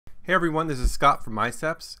Hey everyone, this is Scott from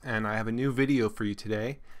MySeps, and I have a new video for you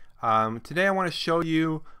today. Today I want to show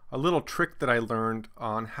you a little trick that I learned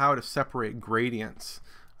on how to separate gradients.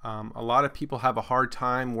 A lot of people have a hard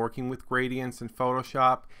time working with gradients in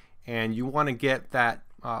Photoshop, and you want to get that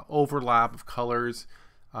overlap of colors,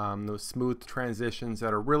 those smooth transitions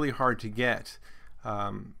that are really hard to get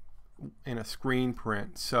in a screen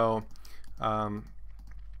print. So as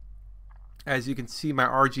you can see, my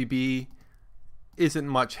RGB isn't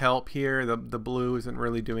much help here. The blue isn't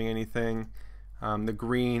really doing anything. The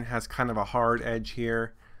green has kind of a hard edge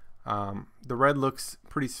here. The red looks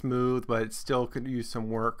pretty smooth, but it still could use some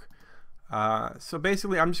work. So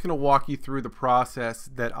basically I'm just going to walk you through the process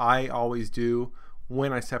that I always do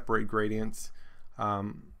when I separate gradients.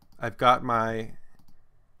 I've got my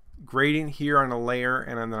gradient here on a layer,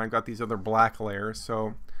 and then I've got these other black layers.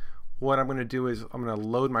 So what I'm going to do is I'm going to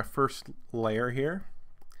load my first layer here,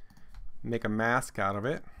 make a mask out of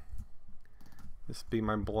it. This will be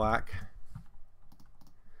my black.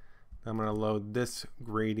 I'm going to load this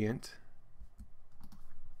gradient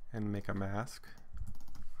and make a mask.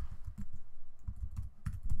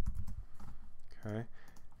 Okay,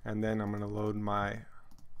 and then I'm going to load my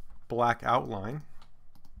black outline.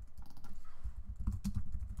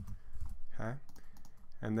 Okay,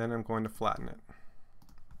 and then I'm going to flatten it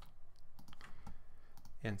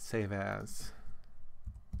and save as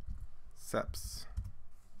Seps.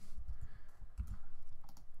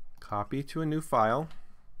 Copy to a new file,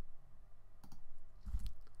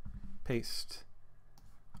 paste,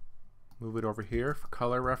 move it over here for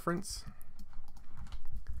color reference.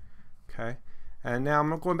 Okay, and now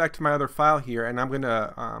I'm going back to my other file here, and I'm going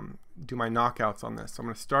to do my knockouts on this. So I'm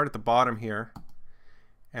going to start at the bottom here,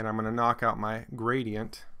 and I'm going to knock out my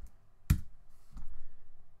gradient.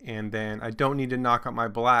 And then I don't need to knock out my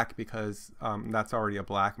black because that's already a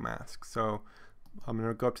black mask. So I'm going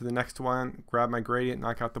to go up to the next one, grab my gradient,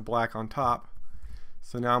 knock out the black on top.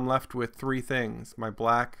 So now I'm left with three things: my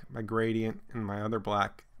black, my gradient, and my other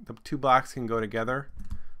black. The two blacks can go together.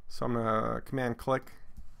 So I'm going to command click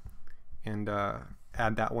and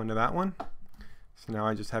add that one to that one. So now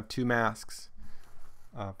I just have two masks,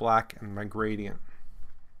 black and my gradient.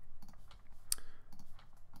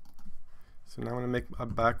 So now I'm going to make a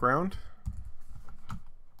background.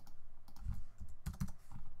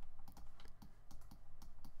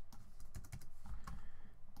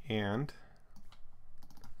 And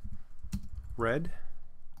red.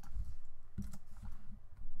 I'm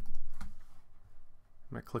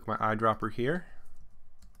going to click my eyedropper here.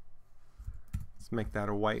 Let's make that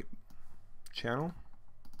a white channel.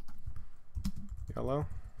 Yellow.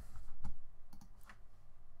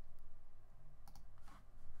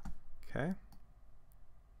 Okay.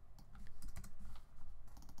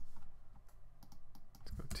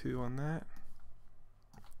 Let's go 2 on that.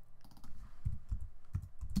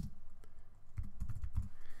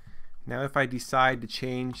 Now if I decide to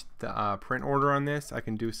change the print order on this, I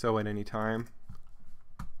can do so at any time.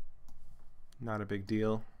 Not a big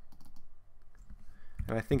deal.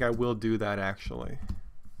 And I think I will do that actually.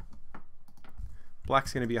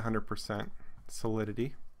 Black's going to be 100%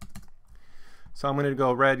 solidity. So I'm going to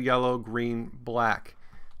go red, yellow, green, black.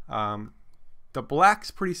 The black's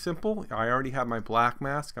pretty simple. I already have my black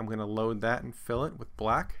mask. I'm going to load that and fill it with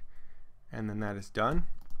black, and then that is done.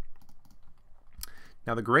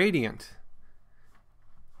 Now the gradient.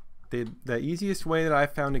 The easiest way that I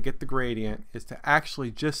found to get the gradient is to actually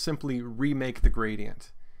just simply remake the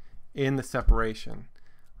gradient in the separation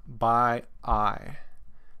by eye.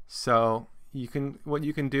 So what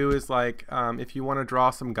you can do is, like, if you want to draw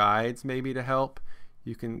some guides maybe to help,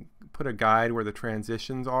 you can put a guide where the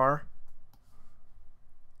transitions are,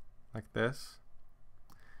 like this,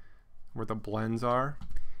 where the blends are,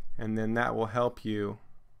 and then that will help you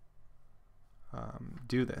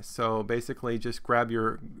do this. So basically just grab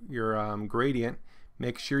your gradient,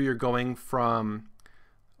 make sure you're going from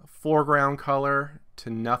foreground color to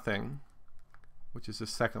nothing, which is the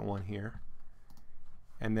second one here.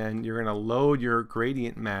 And then you're going to load your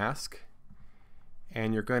gradient mask,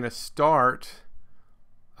 and you're going to start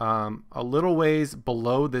a little ways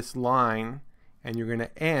below this line, and you're going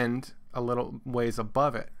to end a little ways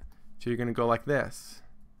above it. So you're going to go like this.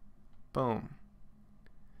 Boom.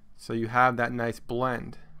 So you have that nice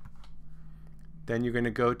blend. Then you're going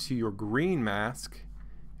to go to your green mask,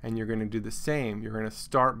 and you're going to do the same. You're going to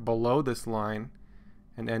start below this line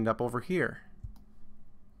and end up over here.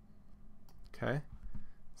 Okay?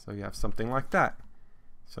 So you have something like that.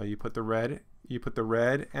 So you put the red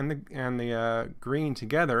and the green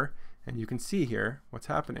together, and you can see here what's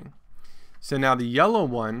happening. So now the yellow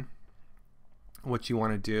one, what you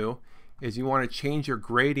want to do is you want to change your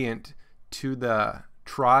gradient to the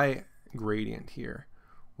try gradient here,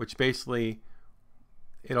 which basically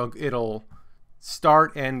it'll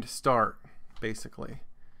start and start basically.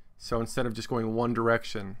 So instead of just going one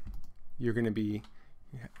direction, you're going to be,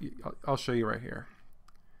 I'll show you right here.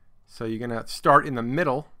 So you're going to start in the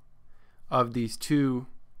middle of these two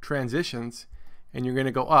transitions and you're going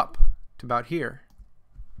to go up to about here.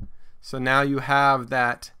 So now you have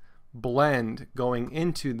that blend going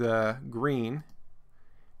into the green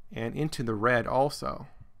and into the red also.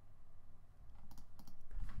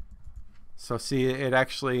 So see, it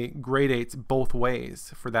actually gradates both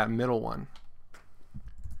ways for that middle one.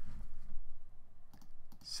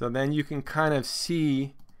 So then you can kind of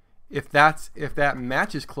see if that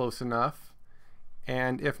matches close enough,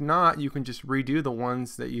 and if not, you can just redo the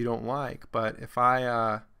ones that you don't like. But if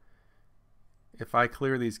I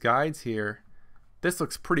clear these guides here, this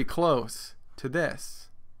looks pretty close to this,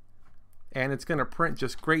 and it's going to print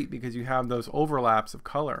just great because you have those overlaps of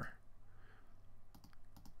color.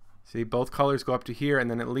 See, both colors go up to here, and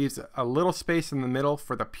then it leaves a little space in the middle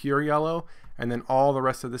for the pure yellow, and then all the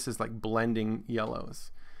rest of this is like blending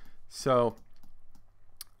yellows. So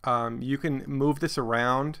you can move this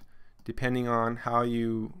around depending on how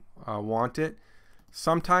you want it.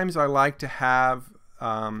 Sometimes I like to have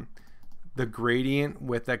the gradient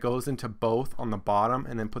width that goes into both on the bottom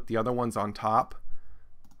and then put the other ones on top.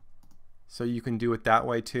 So you can do it that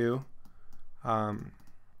way too.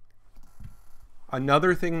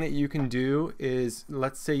 Another thing that you can do is,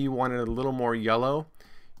 let's say you wanted a little more yellow,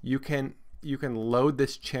 you can load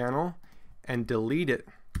this channel and delete it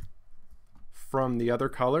from the other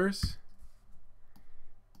colors,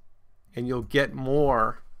 and you'll get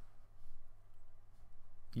more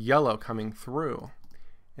yellow coming through.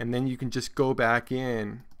 And then you can just go back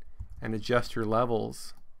in and adjust your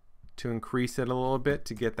levels to increase it a little bit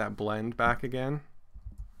to get that blend back again.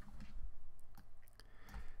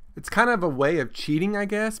 It's kind of a way of cheating, I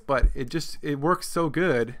guess, but it works so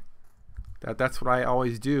good that that's what I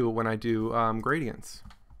always do when I do gradients.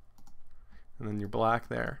 And then your black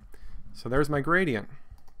there. So there's my gradient.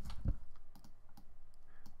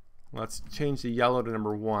 Let's change the yellow to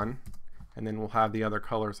number 1, and then we'll have the other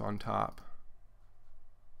colors on top.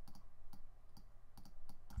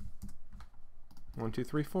 1, 2,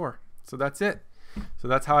 3, 4. So that's it. So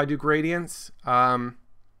that's how I do gradients.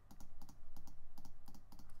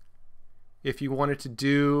 If you wanted to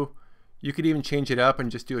do, you could even change it up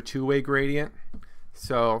and just do a two-way gradient.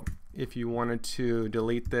 So if you wanted to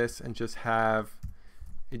delete this and just have,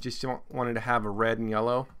 you just wanted to have a red and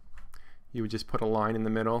yellow, you would just put a line in the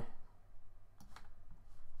middle.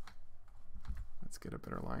 Let's get a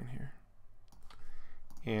better line here.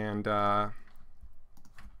 And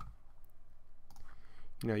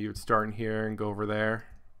you know, you would start in here and go over there.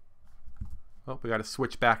 Oh, we got to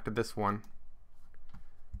switch back to this one.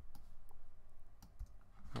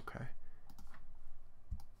 Okay.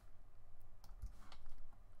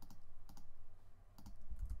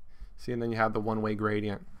 See, and then you have the one-way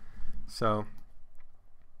gradient. So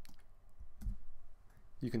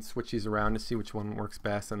you can switch these around to see which one works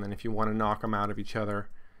best, and then if you want to knock them out of each other,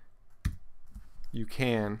 you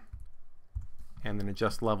can, and then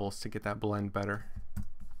adjust levels to get that blend better,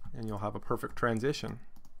 and you'll have a perfect transition.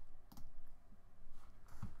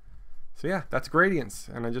 So yeah, that's gradients,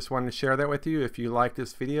 and I just wanted to share that with you. If you like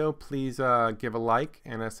this video, please give a like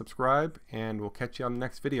and a subscribe, and we'll catch you on the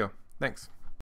next video. Thanks.